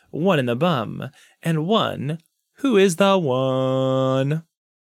gun, one in the bum, and one who is the one.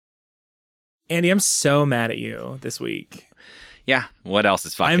 Andy, I'm so mad at you this week. Yeah, what else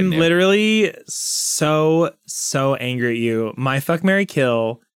is fucking new? I'm literally so angry at you. My Fuck, Marry,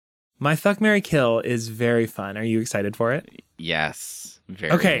 Kill is very fun. Are you excited for it? Yes,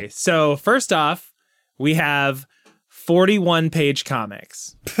 very. Okay, so first off, we have 41-page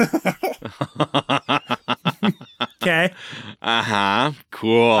comics. Okay.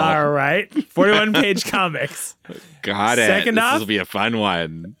 Cool. All right. 41-page comics. Got it. Second off, this will be a fun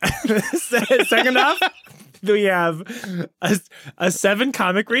one. Second off, we have a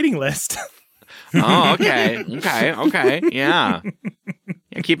 7-comic reading list. Oh, okay. Yeah.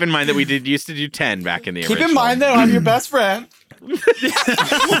 Keep in mind that we used to do 10 back in the original. Keep in mind that I'm your best friend.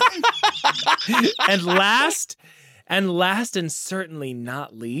 And last and certainly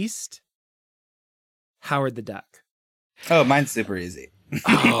not least, Howard the Duck. Oh, mine's super easy.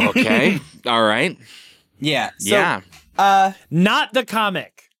 Oh, okay. All right. Yeah. So, not the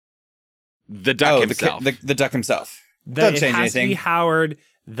comic. The duck himself. The duck himself. Doesn't change anything. It has to be Howard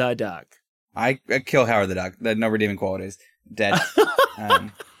the Duck. I kill Howard the Duck. No redeeming qualities. Dead.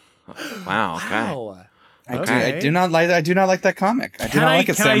 Wow. Okay. How? I do not like that comic. I do not like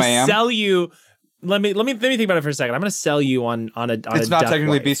it. Sam, I am. Sell you? Let me think about it for a second. I'm going to sell you on a. It's not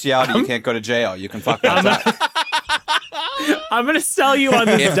technically bestiality. You can't go to jail. You can fuck that up. I'm going to sell you on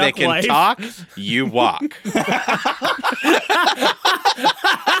this if duck they can life. Talk, you walk.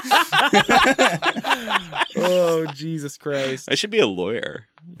 Oh, Jesus Christ. I should be a lawyer.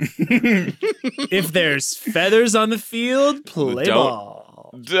 If there's feathers on the field, play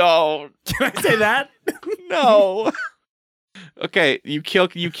ball. Don't. Can I say that? No. Okay, you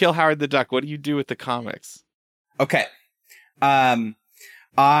kill Howard the Duck. What do you do with the comics? Okay.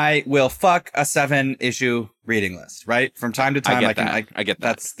 I will fuck a 7-issue reading list, right? From time to time, I get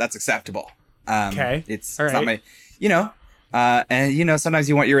that. That's acceptable. Okay. It's right. not my, and sometimes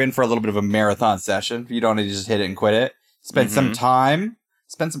you're in for a little bit of a marathon session. You don't need to just hit it and quit it. Spend some time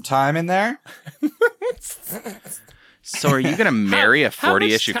in there. So are you going to marry a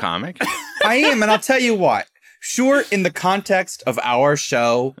 40-issue comic? I am, and I'll tell you what. Sure, in the context of our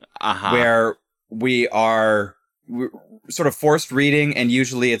show, where we're sort of forced reading, and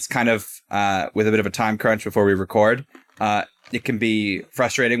usually it's kind of with a bit of a time crunch before we record, it can be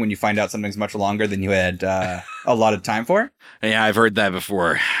frustrating when you find out something's much longer than you had a lot of time for. Yeah, I've heard that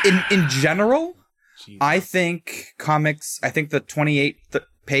before. In general, Jesus. I think the 28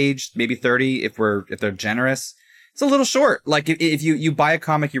 page, maybe 30, if they're generous, it's a little short. Like if you buy a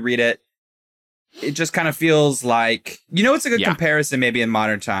comic, you read it, it just kind of feels like, it's a good comparison maybe in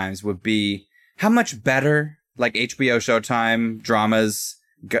modern times would be how much better like HBO Showtime dramas,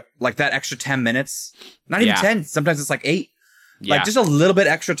 like that extra 10 minutes, not even 10, sometimes it's like 8. Yeah. Like just a little bit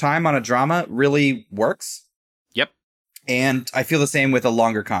extra time on a drama really works. Yep. And I feel the same with a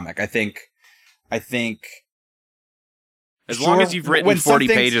longer comic. I think as long as you've written 40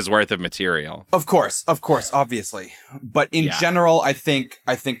 pages worth of material. Of course, obviously. But in general, I think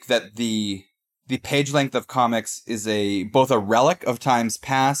that the page length of comics is both a relic of times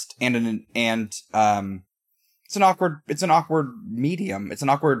past and it's an awkward medium. It's an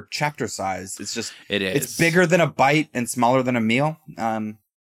awkward chapter size. It's just it is. It's bigger than a bite and smaller than a meal. My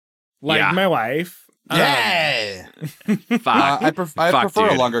wife. Yeah. Fuck. I prefer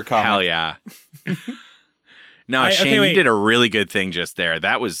a longer comic. Hell yeah. No, Shane, you did a really good thing just there.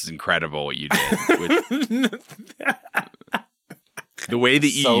 That was incredible what you did. The way that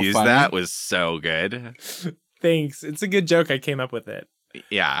you used that was so good. Thanks. It's a good joke. I came up with it.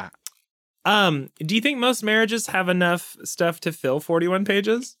 Yeah. Do you think most marriages have enough stuff to fill 41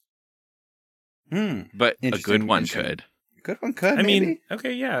 pages? But a good one could. A good one could. I mean,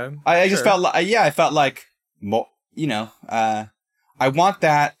 okay, yeah. I just felt like, I felt like, I want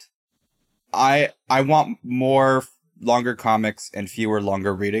that. I want more longer comics and fewer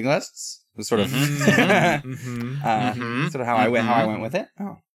longer reading lists. It was sort of, sort of how I went with it.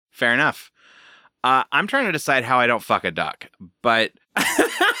 Oh, fair enough. I'm trying to decide how I don't fuck a duck, but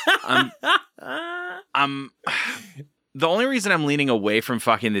the only reason I'm leaning away from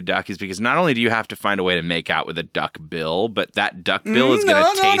fucking the duck is because not only do you have to find a way to make out with a duck bill, but that duck bill is going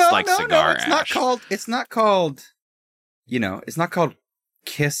to taste like cigar ash. It's not called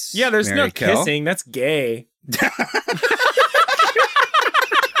kiss. Yeah, there's Mary no kill. Kissing. That's gay.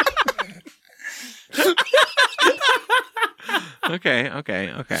 Okay.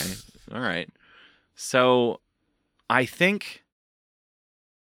 All right. So I think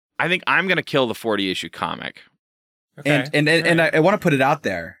I'm going to kill the 40-issue comic. Okay. And I want to put it out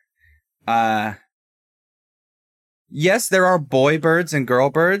there. Yes, there are boy birds and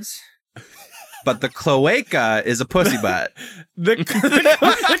girl birds, but the cloaca is a pussy butt.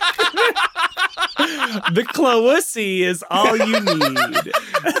 The cloacy is all you need.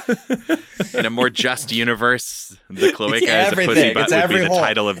 In a more just universe, the cloaca is a pussy butt would be the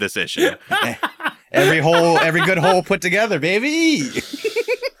title of this issue. Every good hole put together, baby.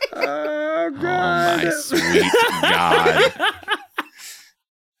 Oh, God. Oh, my sweet God.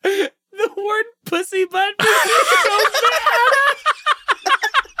 The word pussy butt makes me so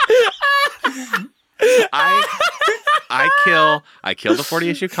mad. I kill the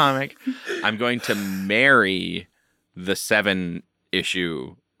 40-issue comic. I'm going to marry the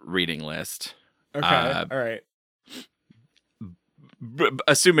 7-issue reading list. Okay, all right.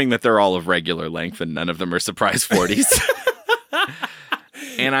 Assuming that they're all of regular length and none of them are surprise 40s.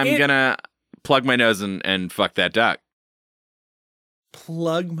 And I'm gonna plug my nose and fuck that duck.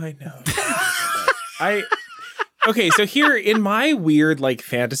 Plug my nose. Okay, so here in my weird like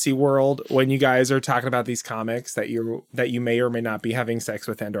fantasy world, when you guys are talking about these comics that you may or may not be having sex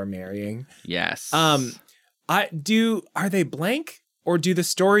with and or marrying. Yes. Are they blank or do the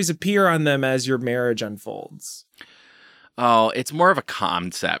stories appear on them as your marriage unfolds? Oh, it's more of a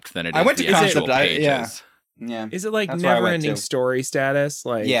concept than it is. I went to concept. Pages. Yeah. Is it like never-ending story status?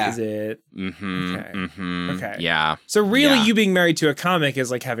 Like, is it? Mm-hmm. Okay. Mm-hmm. Okay. Yeah. So really, you being married to a comic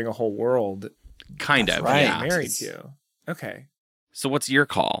is like having a whole world. Kind of. Right. Yeah. Married to. Okay. So what's your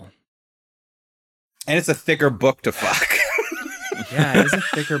call? And it's a thicker book to fuck. Yeah, it's a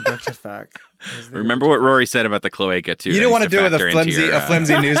thicker book to fuck. Remember what Rory said about the cloaca too. You don't want to do it with a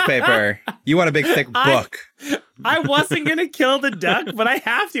flimsy newspaper. You want a big thick book. I wasn't gonna kill the duck, but I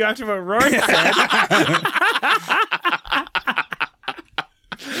have to after what Rory said.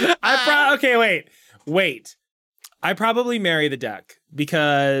 Okay, wait. I probably marry the duck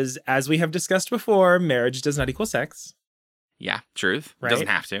because as we have discussed before, marriage does not equal sex. Yeah, truth. Right? Doesn't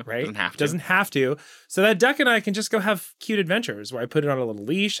have to. Right? Doesn't have to. So that duck and I can just go have cute adventures where I put it on a little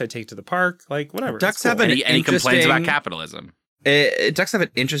leash, I take it to the park, like whatever. Ducks cool. have an and he complains about capitalism. Ducks have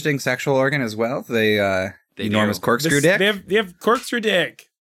an interesting sexual organ as well. They enormous corkscrew dick. They have corkscrew dick.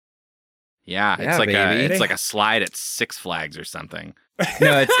 Yeah, it's like a slide at Six Flags or something.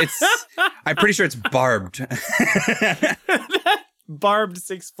 No, it's I'm pretty sure it's barbed. Barbed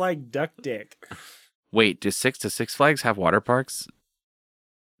Six Flag duck dick. Wait, does Six Flags have water parks?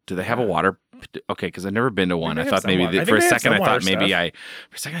 Do they have a water? Okay, because I've never been to one. I thought maybe for a second I thought maybe I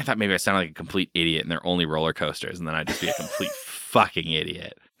sounded like a complete idiot and they're only roller coasters, and then I'd just be a complete fucking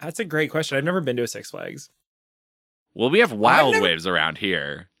idiot. That's a great question. I've never been to a Six Flags. Well, we have Wild Waves around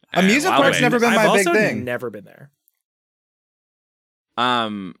here. Amusement park's never been my big thing. I've never been there.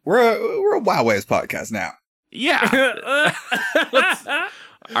 We're a Wild Waves podcast now. Yeah.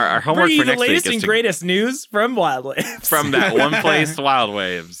 Our homework Bring you for next the latest week is and greatest news from Wild Waves. From that one place, Wild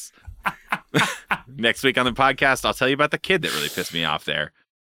Waves. Next week on the podcast, I'll tell you about the kid that really pissed me off there.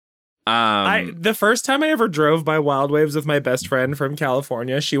 The first time I ever drove by Wild Waves with my best friend from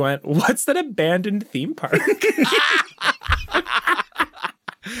California, she went, "What's that abandoned theme park?"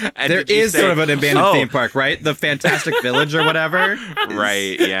 There is sort of an abandoned theme park, right? The Fantastic Village or whatever.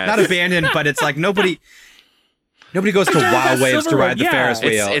 Right, yeah. Not abandoned, but it's like nobody goes to Wild Waves to ride the Ferris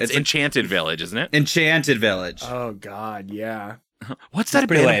wheel. It's Enchanted Village, isn't it? Enchanted Village. Oh, God, yeah. What's that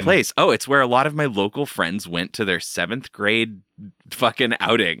abandoned place? Oh, it's where a lot of my local friends went to their 7th grade fucking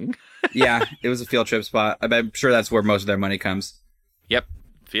outing. Yeah, it was a field trip spot. I'm sure that's where most of their money comes. Yep.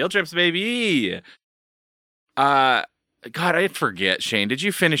 Field trips, baby. God, I forget, Shane. Did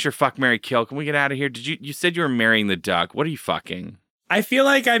you finish your fuck, marry, kill? Can we get out of here? You said you were marrying the duck. What are you fucking? I feel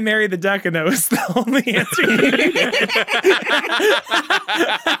like I married the duck and that was the only answer you needed.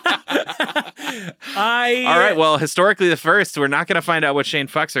 All right, well, historically the first, we're not going to find out what Shane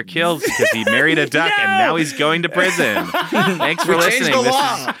fucks or kills because he married a duck and now he's going to prison. Thanks for listening.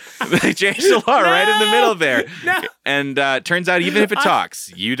 They changed the law right in the middle there. No. And turns out even if it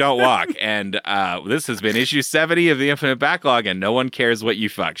talks, you don't walk. And this has been issue 70 of the Infinite Backlog, and no one cares what you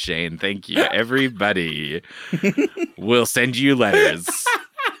fuck, Shane. Thank you, everybody. We'll send you letters.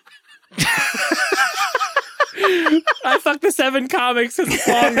 I fucked the 7 comics. It's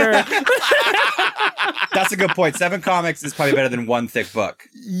longer. That's a good point. 7 comics is probably better than 1 thick book.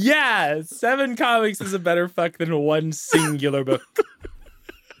 Yeah, 7 comics is a better fuck than 1 singular book.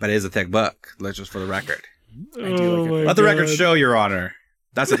 But it is a thick book. Let's just for the record. Let the record show, Your Honor.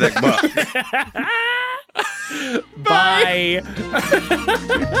 That's a thick book. Bye.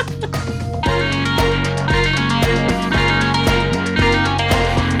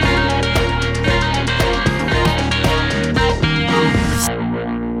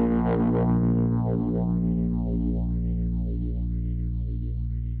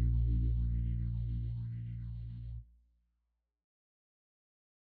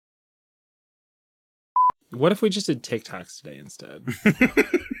 What if we just did TikToks today instead?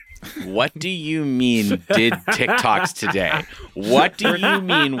 What do you mean did TikToks today? What do you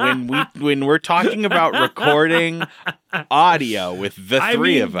mean when we're talking about recording audio with the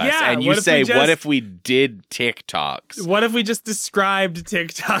three of us and you say, what if we did TikToks? What if we just described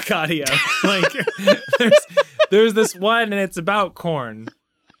TikTok audio? Like there's this one and it's about corn.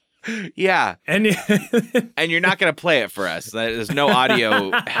 Yeah. And you're not going to play it for us. There's no audio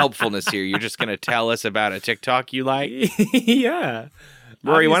helpfulness here. You're just going to tell us about a TikTok you like? Yeah.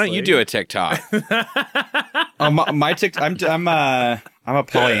 Rory, why don't you do a TikTok? My TikTok. I'm a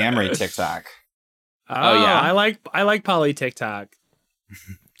polyamory TikTok. Oh yeah, I like poly TikTok.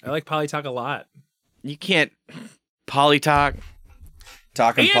 I like poly talk a lot. You can't poly talk.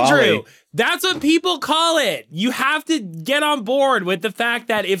 Talking Andrew, poly. That's what people call it. You have to get on board with the fact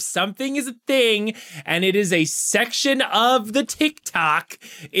that if something is a thing and it is a section of the TikTok,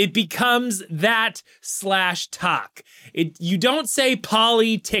 it becomes that /talk. You don't say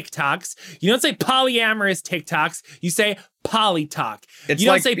poly TikToks. You don't say polyamorous TikToks. You say poly talk. It's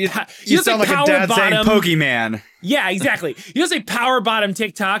you sound like a dad saying Pokemon. Yeah, exactly. You don't say power bottom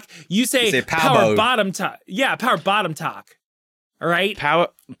TikTok. You say power bottom talk. Yeah, power bottom talk. All right.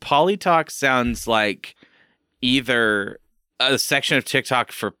 Polytalk sounds like either a section of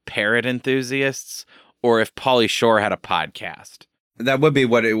TikTok for parrot enthusiasts or if Pauly Shore had a podcast. That would be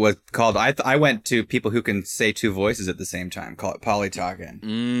what it was called. I went to people who can say 2 voices at the same time. Call it polytalking.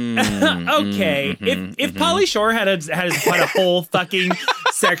 Okay. If Pauly Shore had a whole fucking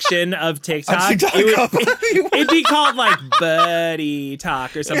section of TikTok, it'd be called like Buddy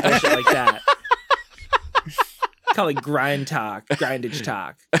Talk or something like that. Call it grind talk, grindage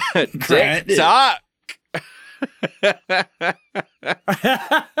talk. Dick talk.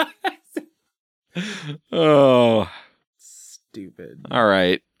 Oh, stupid. All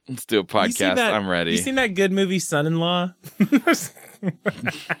right, let's do a podcast. I'm ready. You seen that good movie, Son-in-Law? I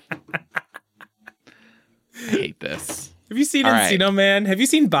hate this. Have you seen Encino Man? Have you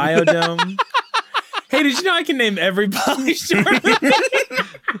seen Biodome? Hey, did you know I can name every Pauly Shore movie?